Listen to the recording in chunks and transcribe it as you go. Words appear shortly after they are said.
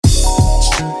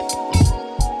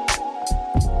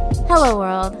Hello,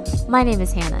 world. My name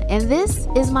is Hannah, and this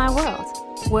is my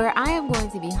world, where I am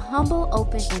going to be humble,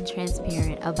 open, and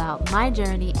transparent about my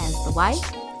journey as the wife,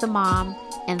 the mom,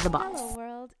 and the boss. Hello,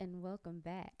 world, and welcome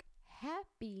back.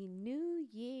 Happy New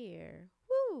Year!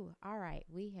 Woo! All right,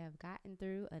 we have gotten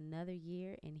through another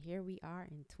year, and here we are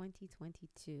in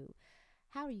 2022.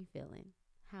 How are you feeling?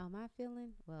 How am I feeling?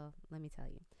 Well, let me tell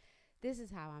you. This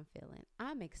is how I'm feeling.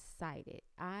 I'm excited.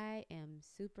 I am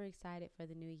super excited for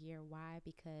the new year. Why?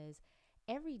 Because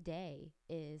every day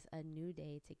is a new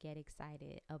day to get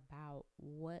excited about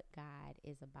what God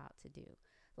is about to do.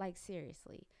 Like,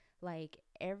 seriously, like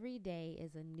every day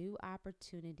is a new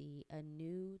opportunity, a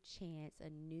new chance,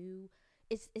 a new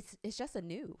it's just a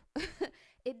new.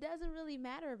 It doesn't really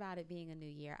matter about it being a new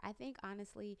year. I think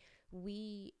honestly,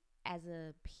 we as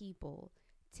a people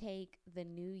take the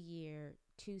new year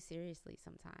too seriously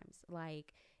sometimes.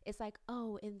 Like it's like,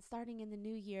 oh, and starting in the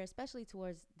new year, especially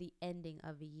towards the ending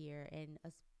of a year, and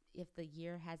if the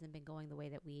year hasn't been going the way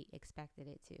that we expected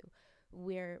it to,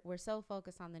 we're so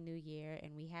focused on the new year,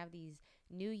 and we have these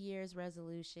New Year's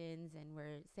resolutions, and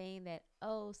we're saying that,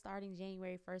 oh, starting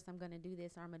January 1st, I'm going to do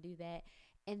this or I'm going to do that.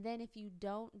 And then if you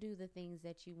don't do the things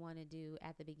that you want to do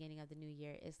at the beginning of the new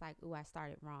year, it's like, ooh, I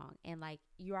started wrong. And like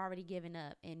you're already giving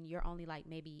up and you're only like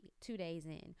maybe 2 days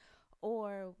in.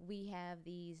 Or we have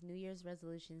these New Year's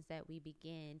resolutions that we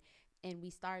begin and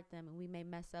we start them and we may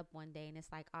mess up one day and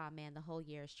it's like, oh man, the whole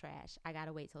year is trash. I got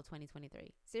to wait till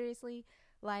 2023. Seriously?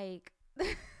 Like,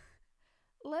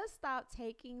 let's stop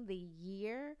taking the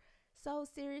year so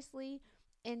seriously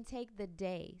and take the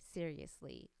day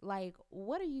seriously. Like,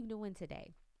 what are you doing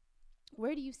today?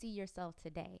 Where do you see yourself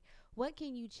today? What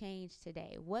can you change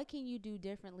today? What can you do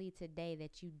differently today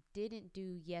that you didn't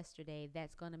do yesterday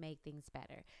that's going to make things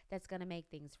better? That's going to make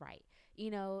things right. You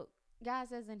know, God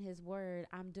says in his word,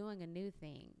 I'm doing a new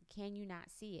thing. Can you not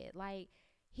see it? Like,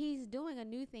 he's doing a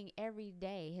new thing every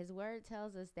day. His word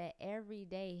tells us that every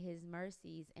day his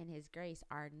mercies and his grace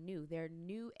are new. They're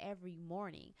new every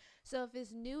morning. So if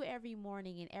it's new every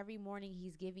morning and every morning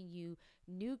he's giving you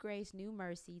new grace, new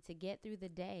mercy to get through the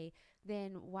day,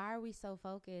 then why are we so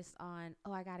focused on,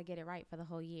 oh, I got to get it right for the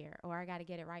whole year, or I got to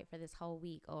get it right for this whole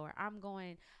week, or I'm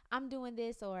doing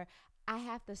this, or I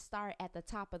have to start at the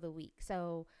top of the week.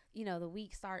 So, the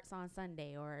week starts on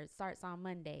Sunday or it starts on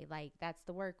Monday. Like that's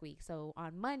the work week. So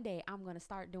on Monday, I'm going to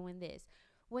start doing this.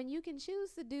 When you can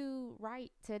choose to do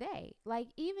right today, like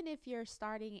even if you're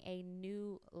starting a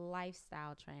new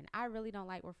lifestyle trend, I really don't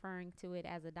like referring to it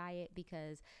as a diet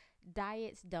because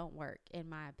diets don't work in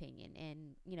my opinion,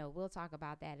 and we'll talk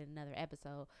about that in another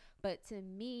episode. But to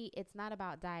me, it's not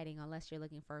about dieting unless you're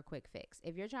looking for a quick fix.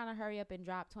 If you're trying to hurry up and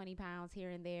drop 20 pounds here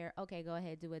and there, okay, go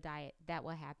ahead, do a diet. That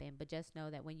will happen. But just know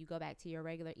that when you go back to your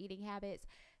regular eating habits,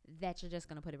 that you're just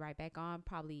going to put it right back on,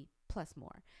 probably plus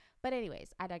more. But anyways,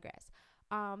 I digress.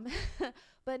 um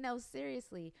but no,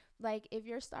 seriously, like if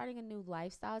you're starting a new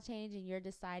lifestyle change and you're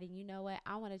deciding, you know what,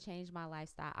 I want to change my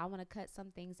lifestyle, I want to cut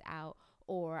some things out,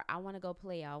 or I want to go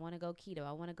paleo, I want to go keto,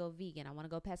 I want to go vegan, I want to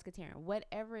go pescatarian,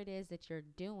 whatever it is that you're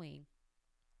doing,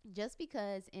 just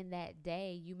because in that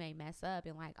day you may mess up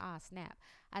and like, ah, snap,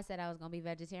 I said I was going to be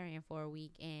vegetarian for a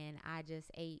week and I just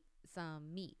ate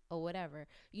some meat or whatever.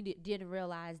 You didn't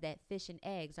realize that fish and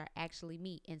eggs are actually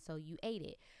meat, and so you ate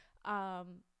it.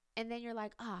 And then you're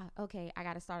like, okay, I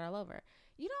got to start all over.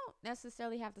 You don't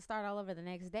necessarily have to start all over the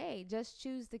next day. Just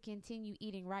choose to continue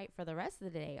eating right for the rest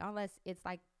of the day, unless it's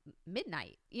like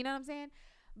midnight. You know what I'm saying?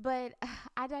 But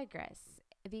I digress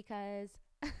because,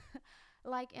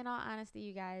 like, in all honesty,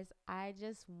 you guys, I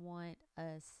just want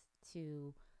us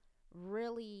to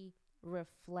really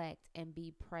reflect and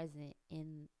be present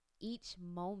in each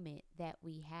moment that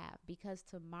we have, because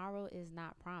tomorrow is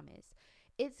not promised.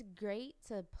 It's great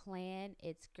to plan,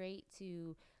 it's great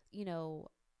to, you know,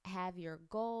 have your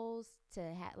goals, to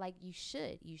have, like, you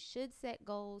should set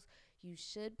goals, you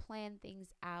should plan things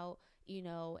out,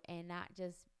 and not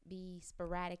just be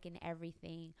sporadic in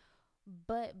everything,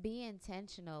 but be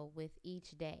intentional with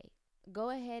each day. Go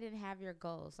ahead and have your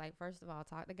goals. Like, first of all,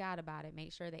 talk to God about it.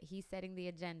 Make sure that he's setting the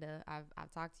agenda.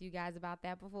 I've talked to you guys about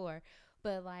that before.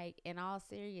 But like, in all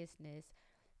seriousness,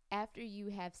 after you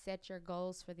have set your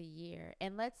goals for the year,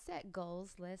 and let's set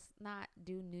goals. Let's not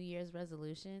do New Year's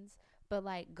resolutions, but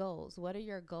like goals. What are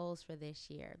your goals for this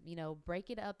year? Break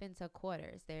it up into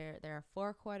quarters. There are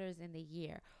 4 quarters in the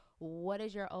year. What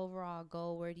is your overall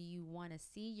goal? Where do you want to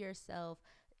see yourself,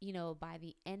 by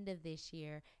the end of this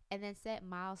year? And then set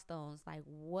milestones. Like,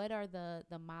 what are the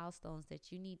milestones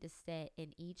that you need to set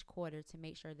in each quarter to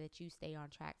make sure that you stay on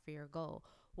track for your goal?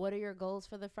 What are your goals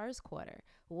for the first quarter?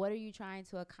 What are you trying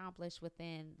to accomplish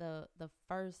within the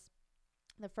first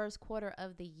the first quarter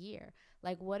of the year.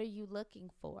 Like, what are you looking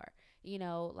for?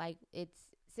 Like, it's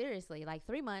seriously like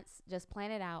 3 months, just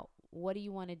plan it out. What do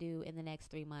you want to do in the next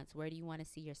 3 months? Where do you want to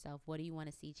see yourself? What do you want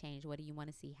to see change? What do you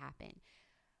want to see happen?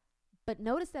 But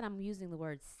notice that I'm using the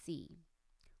word see.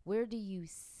 Where do you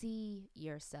see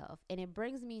yourself? And it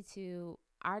brings me to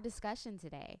our discussion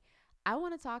today. I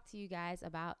want to talk to you guys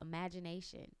about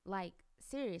imagination. Like,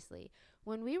 seriously,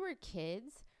 when we were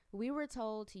kids, we were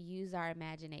told to use our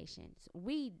imaginations.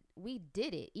 We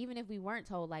did it, even if we weren't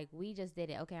told. Like, we just did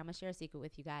it. Okay, I'm gonna share a secret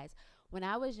with you guys. When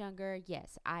I was younger,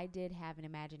 yes, I did have an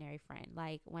imaginary friend.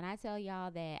 Like, when I tell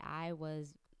y'all that I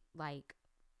was like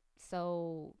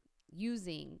so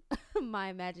using my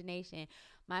imagination,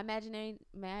 my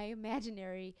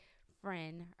imaginary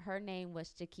friend, her name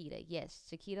was Chiquita. Yes,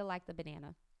 Chiquita like the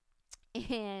banana.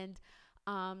 And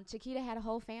Chiquita had a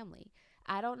whole family.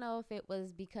 I don't know if it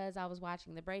was because I was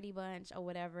watching the Brady Bunch or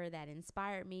whatever that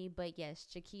inspired me, but yes,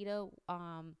 Chiquita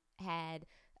had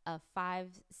five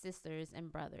sisters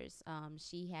and brothers.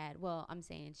 She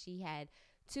had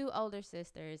two older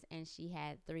sisters and she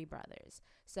had three brothers.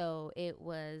 So it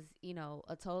was,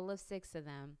 a total of six of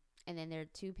them. And then there are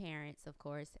two parents, of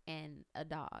course, and a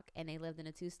dog. And they lived in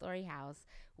a 2-story house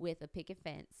with a picket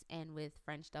fence and with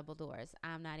French double doors.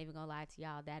 I'm not even going to lie to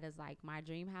y'all. That is like my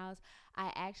dream house.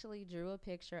 I actually drew a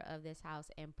picture of this house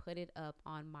and put it up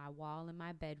on my wall in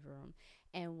my bedroom.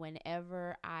 And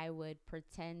whenever I would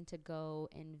pretend to go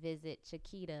and visit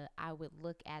Chiquita, I would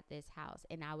look at this house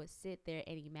and I would sit there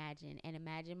and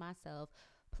imagine myself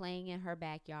playing in her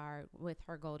backyard with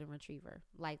her golden retriever.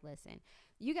 Like, listen,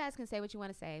 you guys can say what you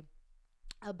want to say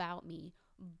about me,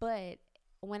 but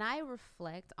when I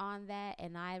reflect on that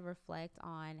and I reflect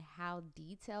on how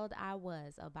detailed I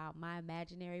was about my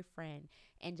imaginary friend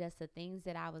and just the things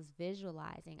that I was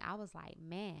visualizing, I was like,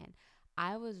 man,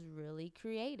 I was really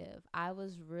creative. I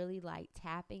was really like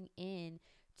tapping in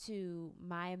to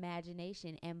my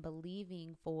imagination and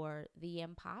believing for the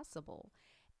impossible.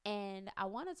 And I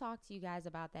want to talk to you guys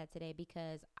about that today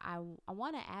because I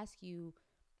want to ask you,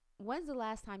 when's the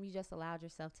last time you just allowed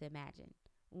yourself to imagine?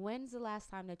 When's the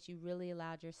last time that you really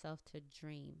allowed yourself to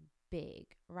dream big,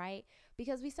 right?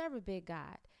 Because we serve a big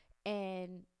God,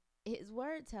 and his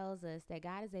word tells us that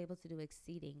God is able to do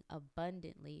exceeding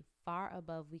abundantly, far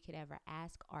above we could ever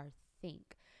ask or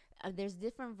think. There's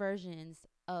different versions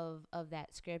of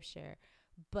that scripture,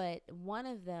 but one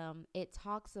of them, it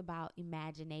talks about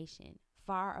imagination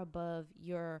far above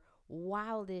your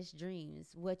wildest dreams,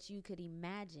 what you could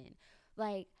imagine.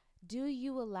 Like, do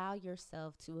you allow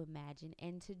yourself to imagine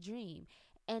and to dream?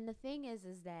 And the thing is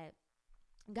that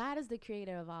God is the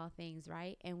creator of all things,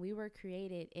 right? And we were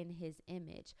created in his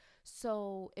image.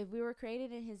 So if we were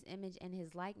created in his image and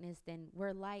his likeness, then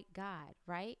we're like God,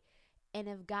 right? And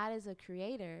if God is a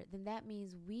creator, then that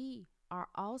means we are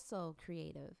also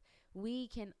creative. We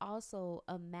can also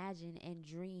imagine and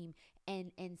dream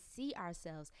and see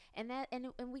ourselves. And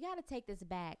we got to take this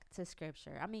back to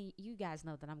scripture. I mean, you guys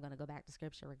know that I'm going to go back to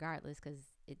scripture regardless cuz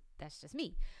that's just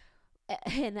me.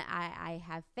 And I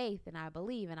have faith and I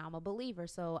believe and I'm a believer.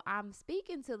 So I'm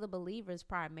speaking to the believers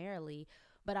primarily,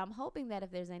 but I'm hoping that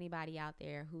if there's anybody out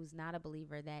there who's not a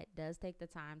believer that does take the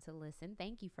time to listen,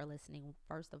 thank you for listening,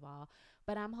 first of all.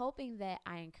 But I'm hoping that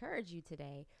I encourage you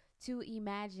today to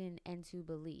imagine and to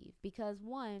believe because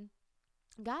one,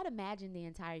 God imagined the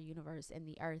entire universe and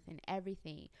the earth and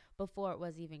everything before it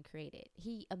was even created.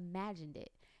 He imagined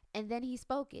it. And then he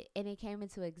spoke it and it came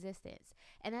into existence.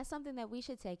 And that's something that we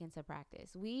should take into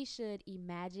practice. We should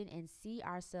imagine and see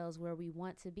ourselves where we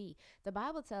want to be. The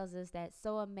Bible tells us that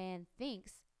so a man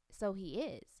thinks, so he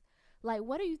is. Like,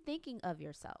 what are you thinking of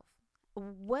yourself?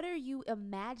 What are you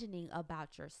imagining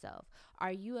about yourself?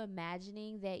 Are you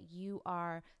imagining that you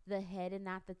are the head and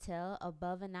not the tail,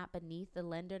 above and not beneath, the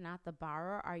lender, not the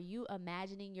borrower? Are you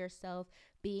imagining yourself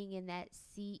being in that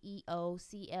CEO,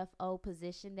 CFO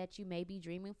position that you may be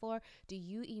dreaming for? Do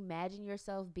you imagine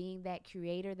yourself being that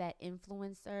creator, that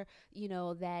influencer,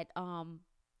 that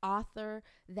author,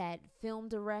 that film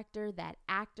director, that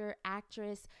actor,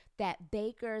 actress, that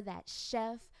baker, that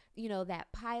chef, that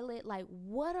pilot? Like,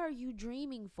 what are you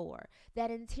dreaming for?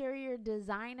 That interior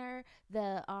designer,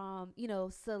 the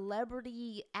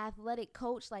celebrity athletic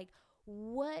coach, like,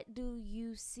 what do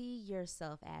you see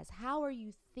yourself as? How are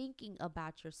you thinking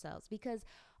about yourselves? Because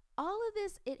all of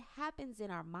this, it happens in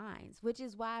our minds, which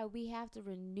is why we have to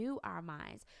renew our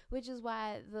minds, which is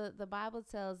why the Bible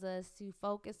tells us to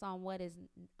focus on what is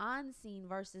unseen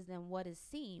versus than what is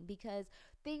seen, because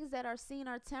things that are seen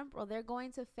are temporal. They're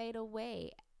going to fade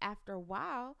away after a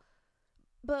while.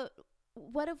 But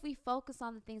what if we focus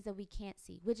on the things that we can't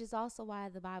see, which is also why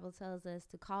the Bible tells us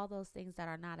to call those things that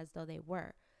are not as though they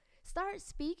were. Start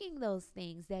speaking those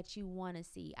things that you want to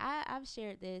see. I've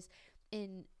shared this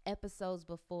in episodes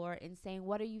before and saying,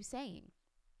 what are you saying?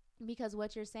 Because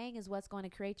what you're saying is what's going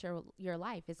to create your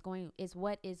life. It's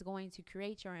what is going to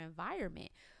create your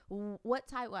environment. What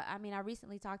type? I mean, I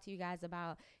recently talked to you guys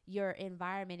about your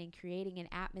environment and creating an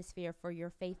atmosphere for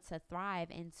your faith to thrive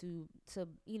and to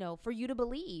for you to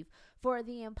believe for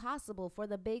the impossible, for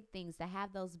the big things, to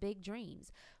have those big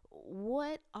dreams.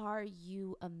 What are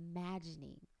you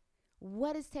imagining?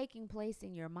 What is taking place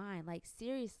in your mind? Like,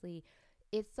 seriously,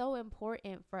 it's so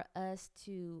important for us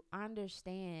to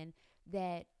understand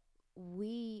that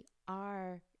we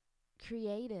are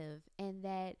creative and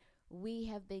that we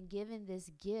have been given this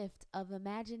gift of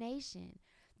imagination,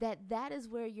 that is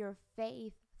where your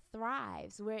faith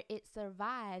thrives, where it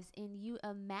survives in you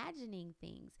imagining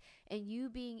things and you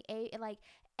being like,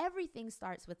 everything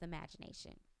starts with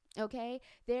imagination. Okay,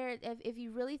 if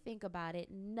you really think about it,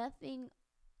 nothing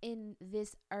in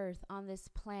this earth, on this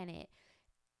planet,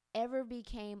 ever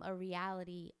became a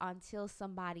reality until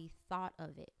somebody thought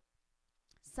of it.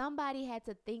 Somebody had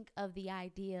to think of the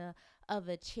idea of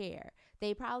a chair.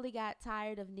 They probably got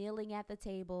tired of kneeling at the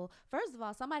table. First of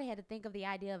all, somebody had to think of the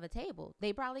idea of a table.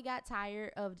 They probably got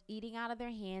tired of eating out of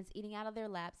their hands, eating out of their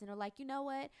laps, and they're like, you know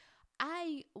what?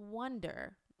 I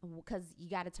wonder, because you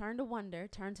got to turn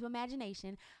to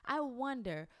imagination. I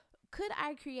wonder, could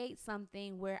I create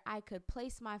something where I could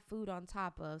place my food on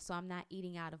top of so I'm not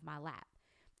eating out of my lap?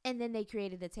 And then they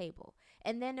created a table.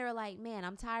 And then they're like, man,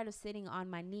 I'm tired of sitting on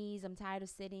my knees. I'm tired of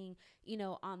sitting,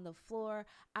 on the floor.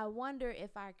 I wonder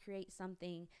if I create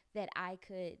something that I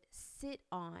could sit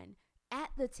on at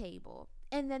the table.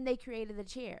 And then they created a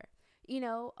chair.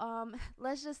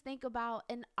 Let's just think about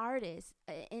an artist.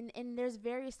 And there's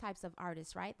various types of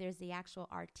artists, right? There's the actual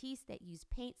artists that use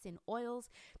paints and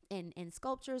oils and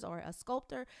sculptures, or a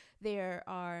sculptor. There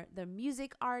are the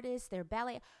music artists, their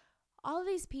ballet. All of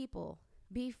these people,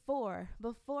 before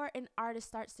an artist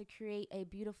starts to create a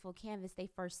beautiful canvas, they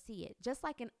first see it. Just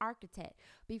like an architect,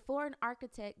 before an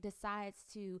architect decides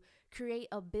to create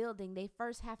a building, they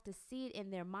first have to see it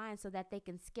in their mind so that they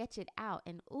can sketch it out.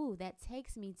 And that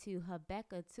takes me to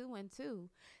Habakkuk 2:2,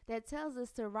 that tells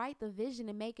us to write the vision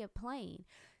and make it plain.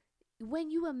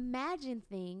 When you imagine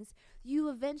things, you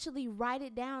eventually write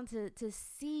it down to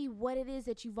see what it is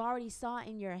that you've already saw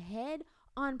in your head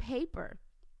on paper.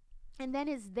 And then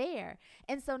it's there.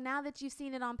 And so now that you've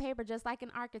seen it on paper, just like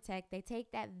an architect, they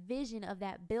take that vision of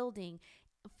that building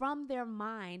from their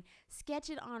mind,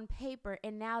 sketch it on paper,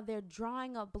 and now they're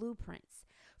drawing up blueprints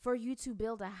for you to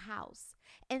build a house.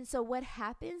 And so what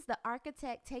happens? The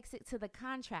architect takes it to the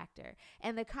contractor,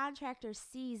 and the contractor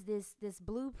sees this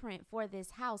blueprint for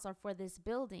this house or for this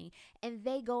building, and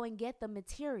they go and get the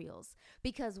materials,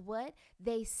 because what?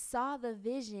 They saw the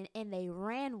vision and they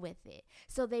ran with it.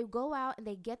 So they go out and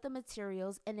they get the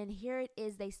materials, and then here it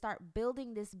is, they start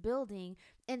building this building,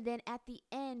 and then at the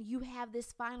end you have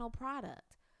this final product.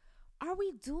 Are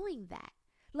we doing that?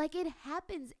 Like, it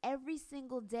happens every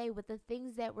single day with the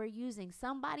things that we're using.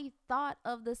 Somebody thought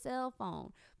of the cell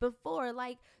phone before.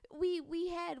 Like, we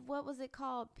had, what was it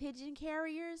called? Pigeon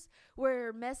carriers,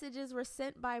 where messages were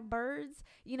sent by birds,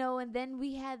 and then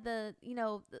we had the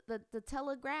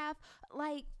telegraph.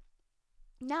 Like,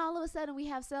 now all of a sudden we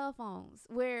have cell phones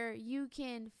where you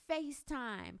can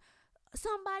FaceTime.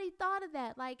 Somebody thought of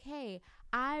that. Like, hey,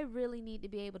 I really need to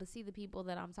be able to see the people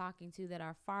that I'm talking to that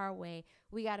are far away.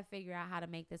 We got to figure out how to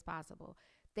make this possible.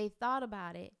 They thought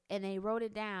about it and they wrote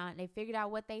it down. They figured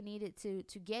out what they needed to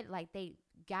get. Like, they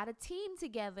got a team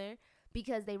together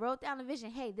because they wrote down the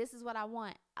vision. Hey, this is what I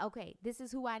want. Okay, this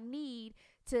is who I need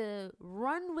to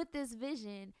run with this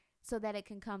vision so that it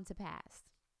can come to pass.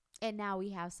 And now we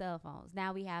have cell phones.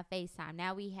 Now we have FaceTime.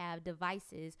 Now we have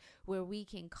devices where we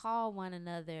can call one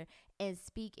another and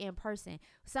speak in person.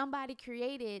 Somebody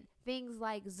created things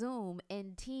like Zoom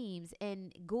and Teams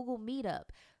and Google Meetup.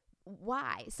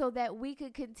 Why? So that we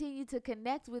could continue to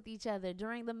connect with each other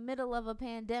during the middle of a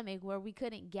pandemic where we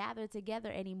couldn't gather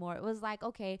together anymore. It was like,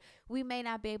 okay, we may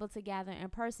not be able to gather in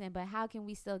person, but how can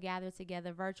we still gather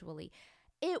together virtually?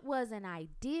 It was an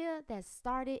idea that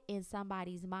started in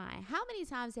somebody's mind. How many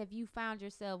times have you found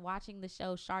yourself watching the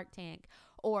show Shark Tank,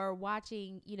 or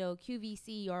watching,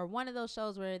 QVC, or one of those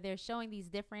shows where they're showing these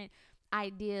different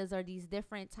ideas or these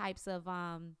different types of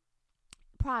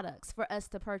products for us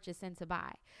to purchase and to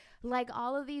buy? Like,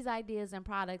 all of these ideas and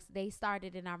products, they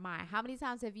started in our mind. How many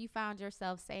times have you found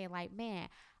yourself saying, like, man,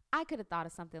 I could have thought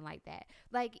of something like that?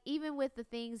 Like, even with the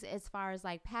things as far as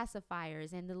like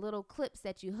pacifiers and the little clips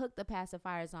that you hook the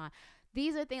pacifiers on,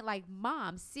 These are things like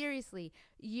moms, seriously.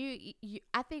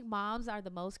 I think moms are the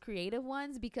most creative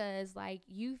ones because like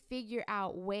you figure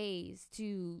out ways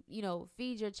to,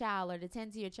 feed your child or to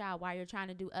tend to your child while you're trying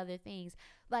to do other things.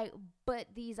 Like, but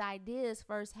these ideas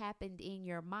first happened in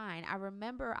your mind. I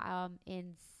remember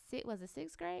was it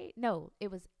sixth grade? No,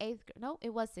 it was eighth grade. No,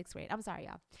 it was sixth grade. I'm sorry,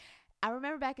 y'all. I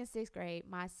remember back in sixth grade,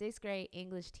 my sixth grade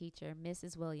English teacher,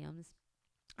 Mrs. Williams.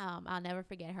 I'll never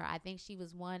forget her. I think she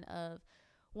was one of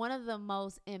the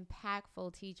most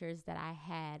impactful teachers that I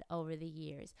had over the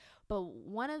years. But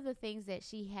one of the things that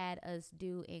she had us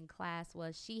do in class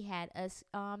was she had us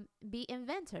be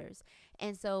inventors.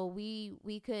 And so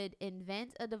we could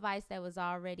invent a device that was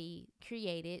already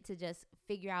created to just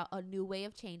figure out a new way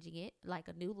of changing it, like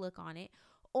a new look on it,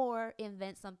 or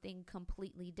invent something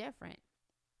completely different.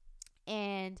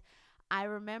 And I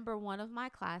remember one of my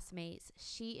classmates,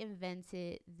 she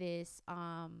invented this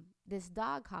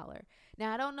dog collar.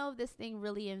 Now I don't know if this thing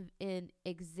really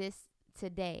exists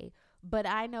today, but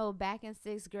I know back in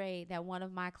sixth grade that one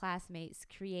of my classmates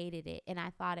created it, and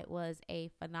I thought it was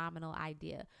a phenomenal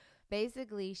idea.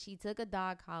 Basically, she took a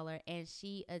dog collar and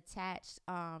she attached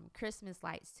Christmas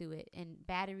lights to it, and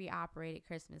battery operated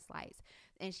Christmas lights.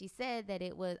 And she said that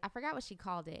it was, I forgot what she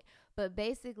called it, but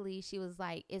basically she was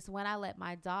like, it's when I let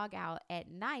my dog out at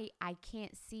night, I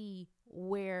can't see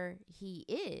where he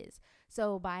is.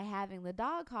 So by having the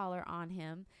dog collar on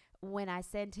him, when I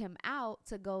send him out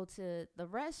to go to the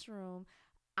restroom,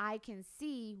 I can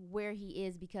see where he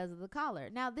is because of the collar.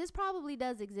 Now, this probably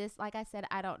does exist. Like I said,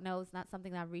 I don't know. It's not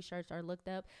something that I've researched or looked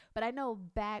up. But I know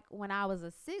back when I was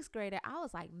a sixth grader, I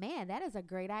was like, man, that is a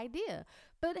great idea.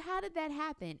 But how did that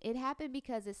happen? It happened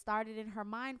because it started in her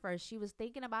mind first. She was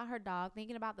thinking about her dog,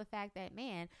 thinking about the fact that,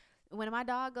 man, when my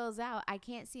dog goes out, I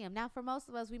can't see him. Now, for most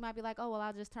of us, we might be like, oh, well,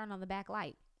 I'll just turn on the back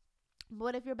light.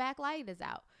 What if your back light is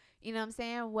out? You know what I'm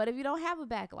saying? What if you don't have a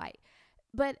backlight?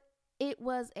 But it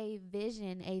was a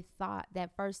vision, a thought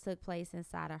that first took place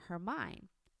inside of her mind.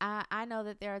 I know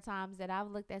that there are times that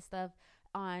I've looked at stuff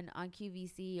on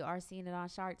QVC or seen it on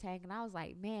Shark Tank, and I was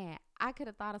like, man, I could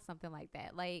have thought of something like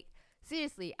that. Like,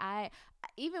 seriously, I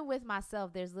even with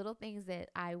myself, there's little things that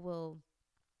I will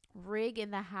rig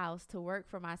in the house to work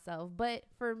for myself. But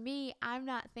for me, I'm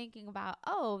not thinking about,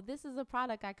 oh, this is a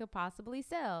product I could possibly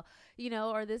sell,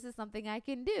 or this is something I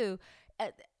can do.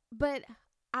 But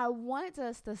I want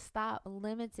us to stop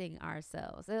limiting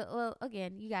ourselves. Well,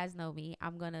 again, you guys know me.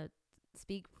 I'm going to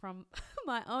speak from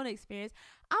my own experience.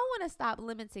 I want to stop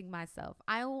limiting myself.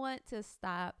 I want to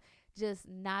stop just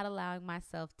not allowing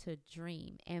myself to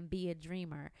dream and be a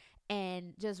dreamer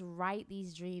and just write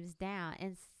these dreams down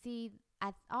and see.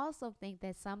 I also think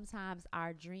that sometimes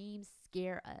our dreams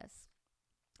scare us.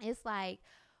 It's like,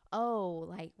 oh,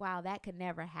 like, wow, that could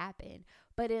never happen.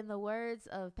 But in the words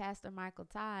of Pastor Michael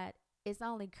Todd, it's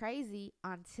only crazy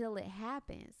until it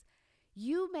happens.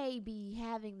 You may be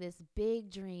having this big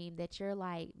dream that you're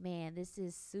like, man, this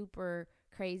is super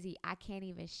crazy. I can't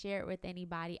even share it with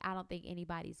anybody. I don't think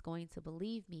anybody's going to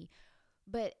believe me.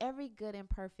 But every good and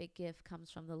perfect gift comes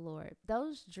from the Lord.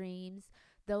 Those dreams,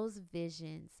 those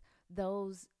visions,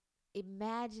 those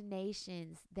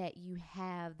imaginations that you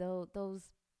have, those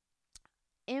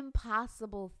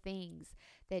impossible things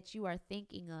that you are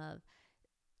thinking of,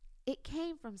 it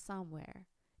came from somewhere,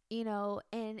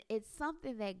 and it's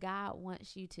something that God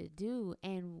wants you to do.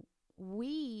 And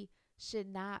we should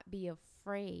not be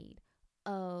afraid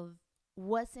of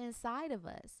what's inside of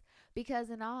us, because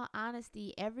in all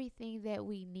honesty, everything that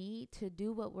we need to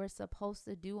do what we're supposed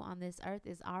to do on this earth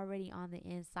is already on the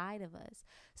inside of us.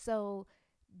 So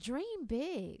dream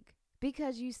big,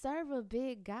 because you serve a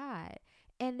big God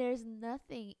and there's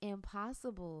nothing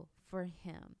impossible for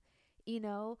him.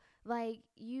 Like,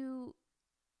 you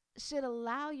should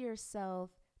allow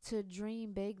yourself to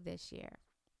dream big this year.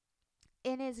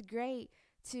 And it's great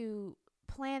to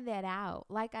plan that out.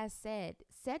 Like I said,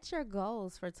 set your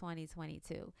goals for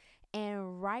 2022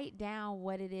 and write down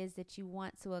what it is that you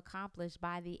want to accomplish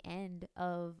by the end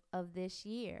of this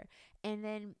year. And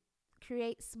then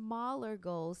create smaller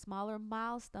goals, smaller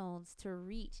milestones to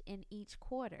reach in each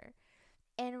quarter.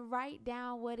 And write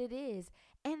down what it is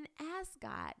and ask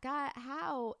God,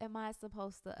 how am I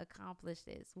supposed to accomplish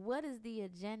this? What is the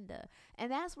agenda?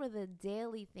 And that's where the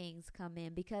daily things come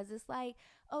in, because it's like,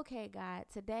 okay, God,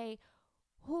 today,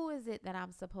 who is it that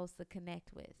I'm supposed to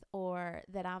connect with, or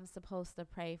that I'm supposed to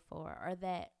pray for, or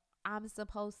that I'm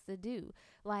supposed to do?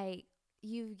 Like,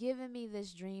 you've given me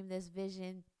this dream, this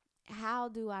vision. How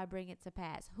do I bring it to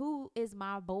pass? Who is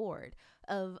my board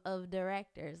of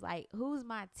directors? Like, who's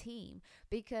my team?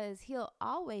 Because he'll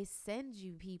always send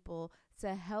you people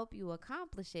to help you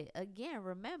accomplish it. Again,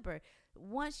 remember,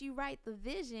 once you write the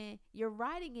vision, you're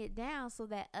writing it down so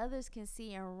that others can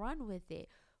see and run with it.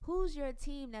 Who's your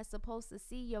team that's supposed to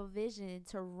see your vision,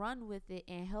 to run with it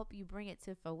and help you bring it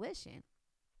to fruition?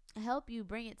 Help you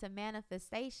bring it to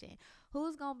manifestation?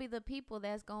 Who's going to be the people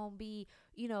that's going to be,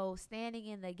 standing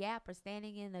in the gap or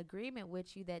standing in agreement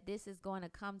with you that this is going to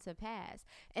come to pass?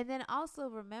 And then also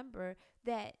remember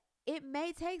that it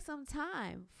may take some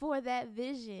time for that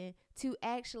vision to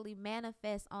actually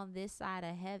manifest on this side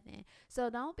of heaven. So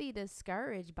don't be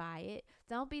discouraged by it.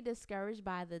 Don't be discouraged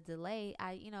by the delay.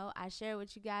 I shared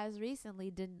with you guys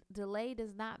recently, delay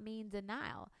does not mean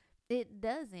denial. It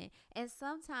doesn't. And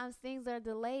sometimes things are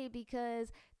delayed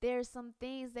because there's some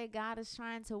things that God is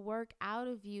trying to work out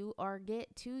of you or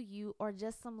get to you, or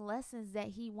just some lessons that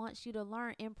he wants you to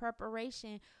learn in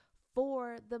preparation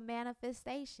for the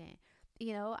manifestation.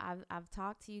 I've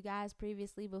talked to you guys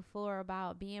previously before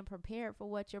about being prepared for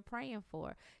what you're praying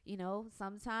for.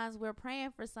 Sometimes we're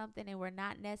praying for something and we're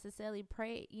not necessarily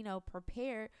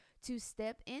prepared to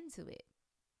step into it.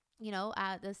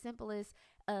 The simplest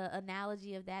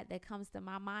analogy of that comes to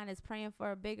my mind is praying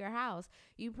for a bigger house.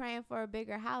 You praying for a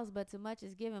bigger house, but too much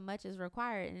is given, much is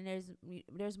required, and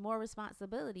there's more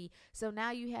responsibility. So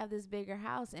now you have this bigger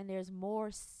house and there's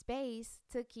more space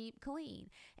to keep clean.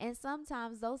 And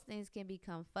sometimes those things can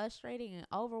become frustrating and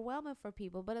overwhelming for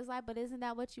people, but it's like, but isn't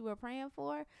that what you were praying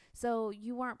for? So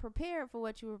you weren't prepared for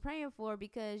what you were praying for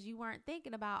because you weren't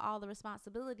thinking about all the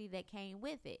responsibility that came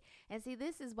with it. And see,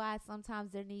 this is why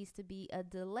sometimes there needs to be a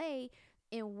delay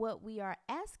in what we are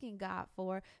asking God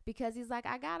for, because he's like,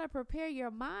 I gotta prepare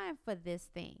your mind for this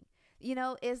thing.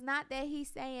 It's not that he's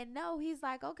saying no. He's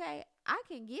like, okay, I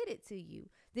can get it to you.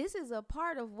 This is a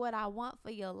part of what I want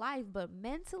for your life, but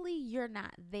mentally you're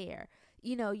not there.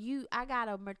 I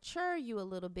gotta mature you a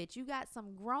little bit. You got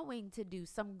some growing to do,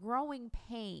 some growing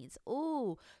pains.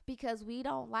 Ooh, because we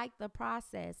don't like the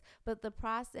process, but the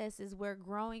process is where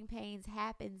growing pains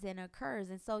happens and occurs.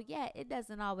 And so, yeah, it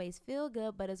doesn't always feel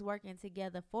good, but it's working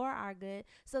together for our good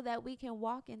so that we can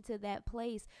walk into that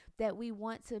place that we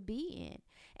want to be in.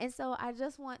 And so I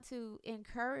just want to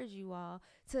encourage you all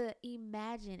to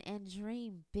imagine and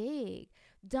dream big.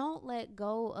 Don't let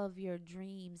go of your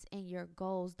dreams and your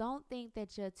goals. Don't think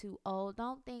that you're too old.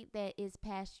 Don't think that it's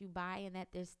passed you by and that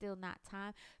there's still not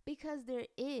time, because there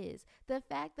is. The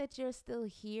fact that you're still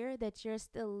here, that you're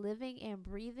still living and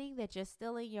breathing, that you're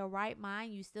still in your right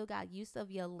mind, you still got use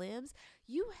of your limbs,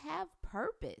 you have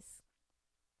purpose.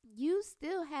 You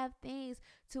still have things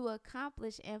to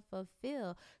accomplish and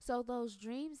fulfill. So those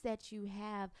dreams that you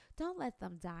have, don't let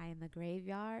them die in the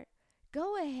graveyard.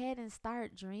 Go ahead and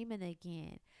start dreaming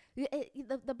again.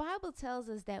 The Bible tells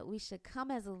us that we should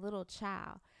come as a little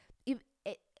child.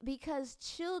 Because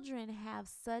children have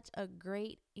such a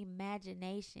great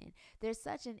imagination. There's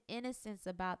such an innocence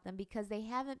about them because they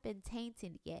haven't been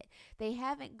tainted yet. They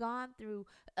haven't gone through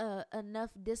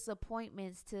enough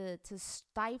disappointments to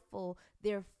stifle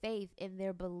their faith and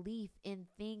their belief in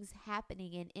things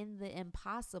happening and in the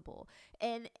impossible.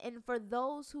 And for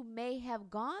those who may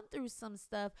have gone through some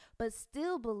stuff but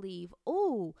still believe,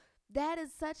 ooh, that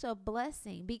is such a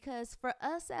blessing, because for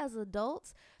us as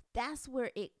adults, that's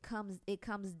where it comes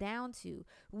down to.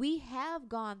 We have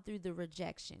gone through the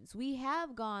rejections. We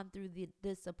have gone through the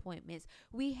disappointments.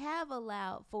 We have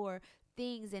allowed for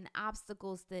things and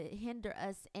obstacles to hinder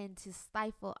us and to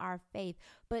stifle our faith.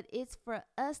 But it's for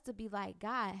us to be like,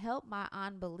 God, help my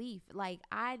unbelief. Like,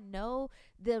 I know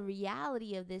the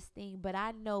reality of this thing, but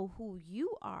I know who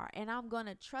you are, and I'm going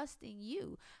to trust in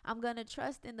you. I'm going to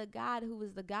trust in the God who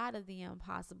is the God of the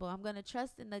impossible. I'm going to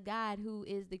trust in the God who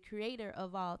is the creator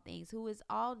of all things, who is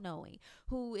all knowing,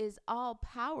 who is all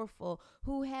powerful,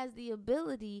 who has the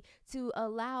ability to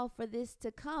allow for this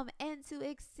to come and to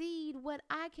exceed what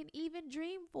I can even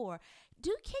dream for.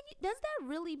 Does that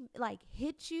really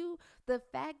hit you? The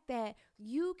fact that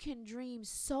you can dream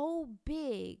so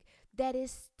big that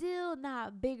it's still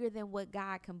not bigger than what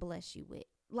God can bless you with.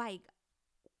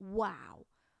 Wow.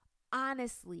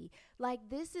 Honestly,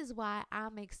 this is why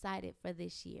I'm excited for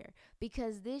this year,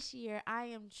 because this year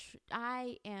I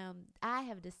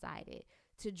have decided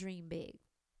to dream big.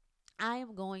 I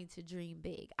am going to dream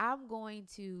big. I'm going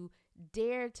to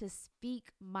dare to speak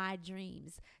my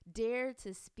dreams, dare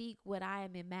to speak what I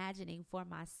am imagining for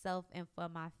myself and for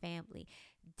my family,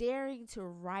 daring to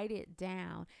write it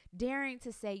down, daring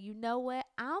to say, you know what,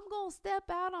 I'm going to step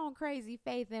out on crazy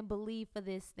faith and believe for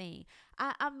this thing.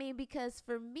 I mean, because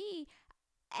for me,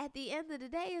 at the end of the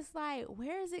day, it's like,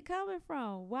 where is it coming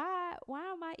from? Why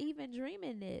am I even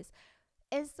dreaming this?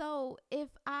 And so if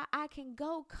I can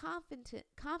go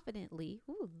confidently,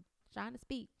 trying to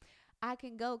speak, I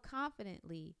can go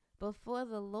confidently before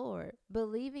the Lord,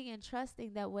 believing and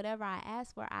trusting that whatever I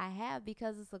ask for, I have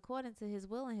because it's according to his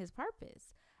will and his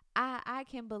purpose. I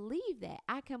can believe that.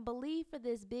 I can believe for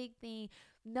this big thing,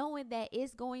 knowing that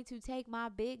it's going to take my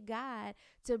big God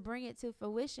to bring it to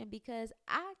fruition because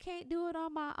I can't do it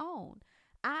on my own.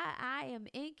 I am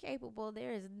incapable.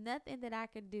 There is nothing that I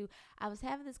can do. I was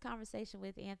having this conversation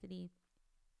with Anthony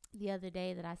the other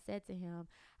day that I said to him,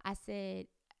 I said,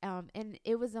 and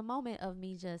it was a moment of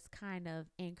me just kind of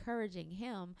encouraging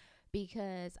him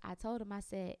because I told him, I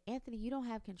said, Anthony, you don't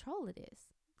have control of this.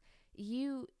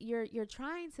 You're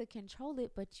trying to control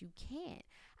it, but you can't.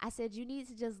 I said you need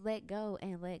to just let go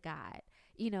and let God.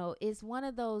 It's one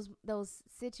of those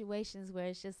situations where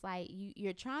it's just like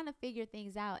you're trying to figure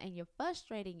things out and you're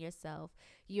frustrating yourself.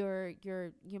 You're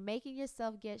making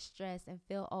yourself get stressed and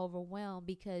feel overwhelmed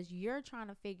because you're trying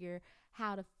to figure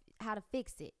how to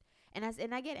fix it. And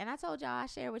I told y'all, I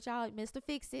shared with y'all Mr.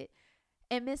 Fix It.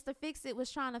 And Mr. Fix It was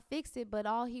trying to fix it, but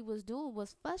all he was doing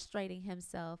was frustrating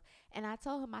himself. And I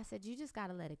told him, I said, you just got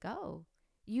to let it go.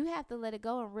 You have to let it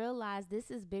go and realize this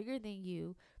is bigger than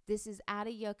you. This is out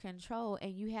of your control,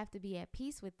 and you have to be at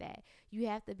peace with that. You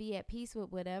have to be at peace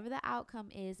with whatever the outcome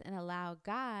is and allow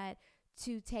God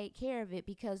to take care of it,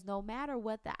 because no matter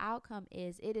what the outcome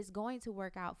is, it is going to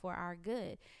work out for our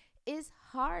good. It's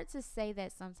hard to say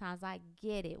that sometimes. I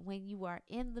get it when you are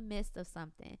in the midst of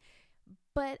something.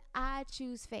 But I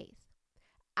choose faith.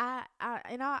 I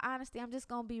in all honesty, I'm just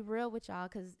going to be real with y'all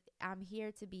because I'm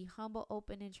here to be humble,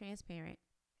 open, and transparent.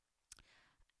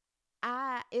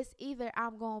 It's either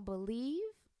I'm going to believe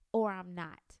or I'm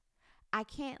not. I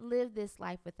can't live this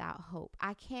life without hope.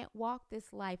 I can't walk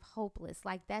this life hopeless.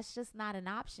 Like, that's just not an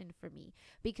option for me.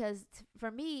 Because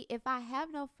for me, if I have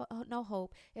no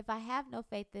hope, if I have no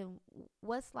faith, then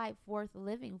what's life worth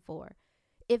living for?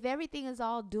 If everything is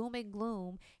all doom and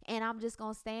gloom and I'm just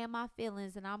going to stay in my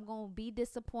feelings and I'm going to be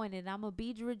disappointed and I'm going to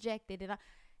be rejected, and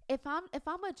if I'm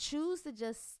going to choose to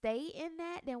just stay in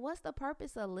that, then what's the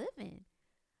purpose of living?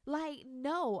 Like,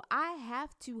 no, I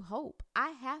have to hope. I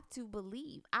have to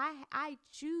believe. I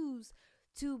choose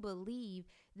to believe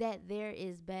that there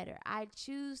is better. I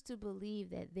choose to believe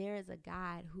that there is a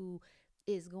God who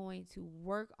is going to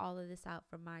work all of this out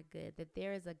for my good, that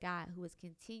there is a God who is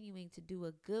continuing to do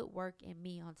a good work in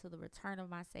me until the return of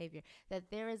my Savior, that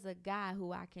there is a God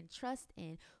who I can trust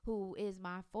in, who is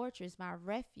my fortress, my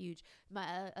refuge,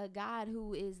 a God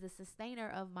who is the sustainer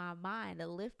of my mind, the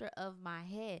lifter of my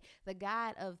head, the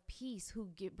God of peace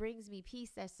who brings me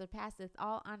peace that surpasseth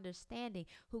all understanding,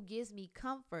 who gives me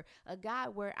comfort, a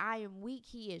God where I am weak,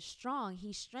 he is strong.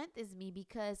 He strengthens me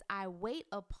because I wait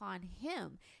upon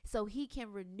him, so he can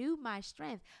renew my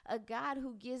strength. A God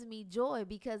who gives me joy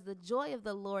because the joy of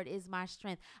the Lord is my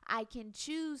strength. I can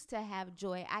choose to have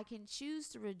joy. I can choose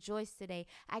to rejoice today.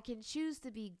 I can choose to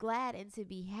be glad and to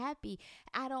be happy.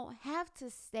 I don't have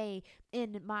to stay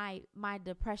in my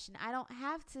depression. I don't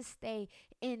have to stay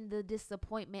in the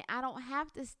disappointment. I don't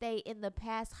have to stay in the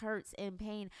past hurts and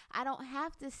pain. I don't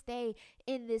have to stay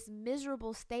in this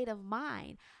miserable state of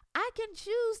mind. I can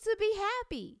choose to be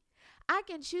happy. I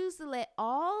can choose to let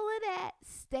all of that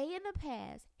stay in the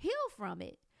past, heal from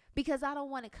it, because I don't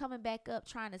want it coming back up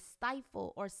trying to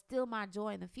stifle or steal my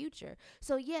joy in the future.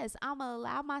 So yes, I'm going to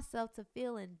allow myself to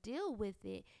feel and deal with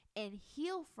it and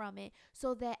heal from it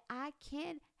so that I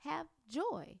can have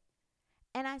joy.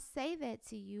 And I say that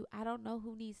to you. I don't know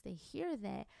who needs to hear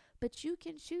that, but you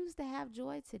can choose to have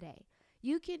joy today.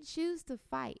 You can choose to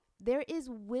fight. There is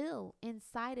will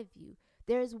inside of you.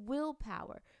 There's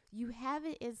willpower. You have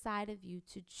it inside of you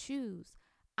to choose.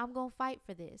 I'm going to fight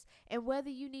for this. And whether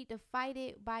you need to fight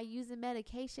it by using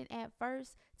medication at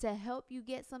first to help you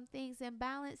get some things in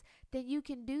balance, then you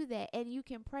can do that. And you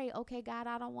can pray, okay, God,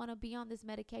 I don't want to be on this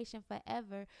medication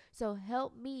forever. So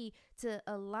help me to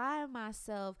align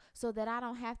myself so that I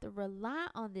don't have to rely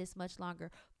on this much longer.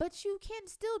 But you can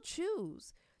still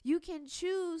choose. You can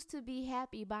choose to be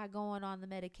happy by going on the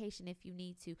medication if you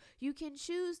need to. You can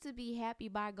choose to be happy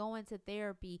by going to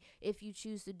therapy if you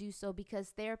choose to do so, because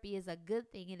therapy is a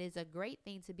good thing. It is a great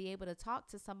thing to be able to talk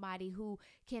to somebody who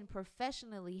can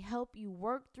professionally help you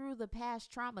work through the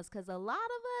past traumas, because a lot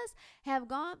of us have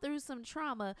gone through some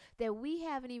trauma that we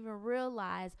haven't even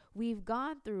realized we've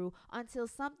gone through until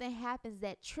something happens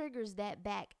that triggers that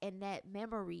back and that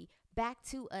memory back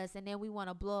to us, and then we want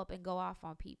to blow up and go off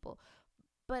on people.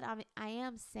 But I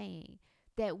am saying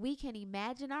that we can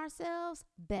imagine ourselves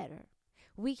better.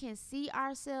 We can see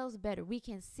ourselves better. We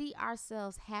can see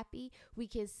ourselves happy. We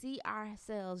can see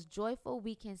ourselves joyful.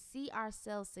 We can see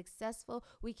ourselves successful.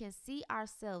 We can see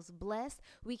ourselves blessed.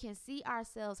 We can see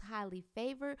ourselves highly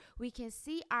favored. We can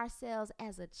see ourselves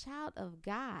as a child of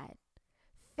God,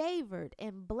 favored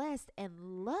and blessed and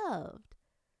loved.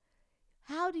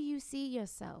 How do you see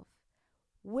yourself?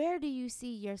 Where do you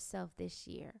see yourself this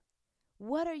year?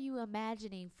 What are you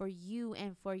imagining for you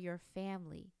and for your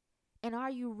family? And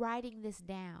are you writing this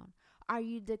down? Are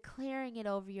you declaring it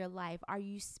over your life? Are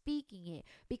you speaking it?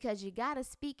 Because you got to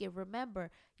speak it.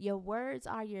 Remember, your words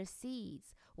are your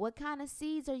seeds. What kind of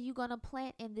seeds are you going to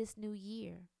plant in this new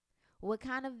year? What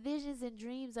kind of visions and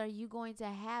dreams are you going to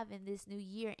have in this new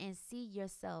year and see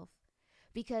yourself?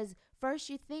 Because first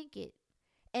you think it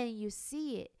and you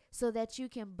see it so that you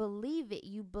can believe it.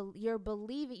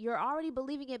 You're already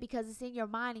believing it because it's in your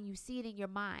mind and you see it in your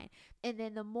mind. And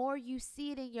then the more you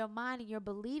see it in your mind and you're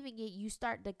believing it, you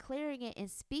start declaring it and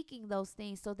speaking those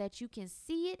things so that you can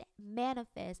see it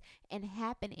manifest and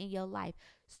happen in your life.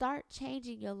 Start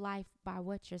changing your life by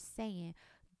what you're saying.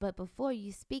 But before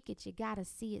you speak it, you got to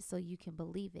see it so you can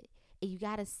believe it. And you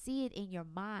got to see it in your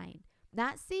mind.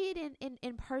 Not see it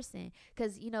in person,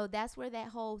 because, that's where that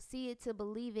whole see it to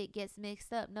believe it gets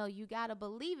mixed up. No, you got to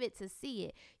believe it to see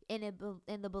it. And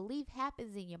the belief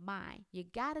happens in your mind. You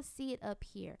got to see it up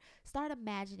here. Start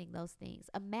imagining those things.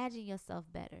 Imagine yourself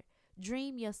better.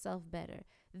 Dream yourself better.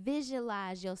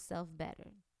 Visualize yourself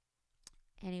better.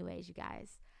 Anyways, you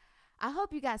guys, I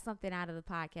hope you got something out of the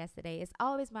podcast today. It's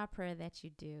always my prayer that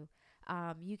you do.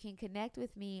 You can connect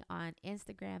with me on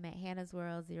Instagram at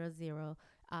hannahsworld00.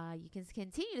 You can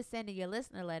continue to send in your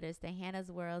listener letters to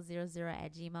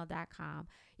hannahsworld00@gmail.com.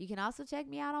 You can also check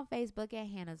me out on Facebook at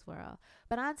Hannah's World.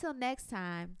 But until next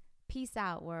time, peace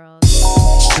out, world.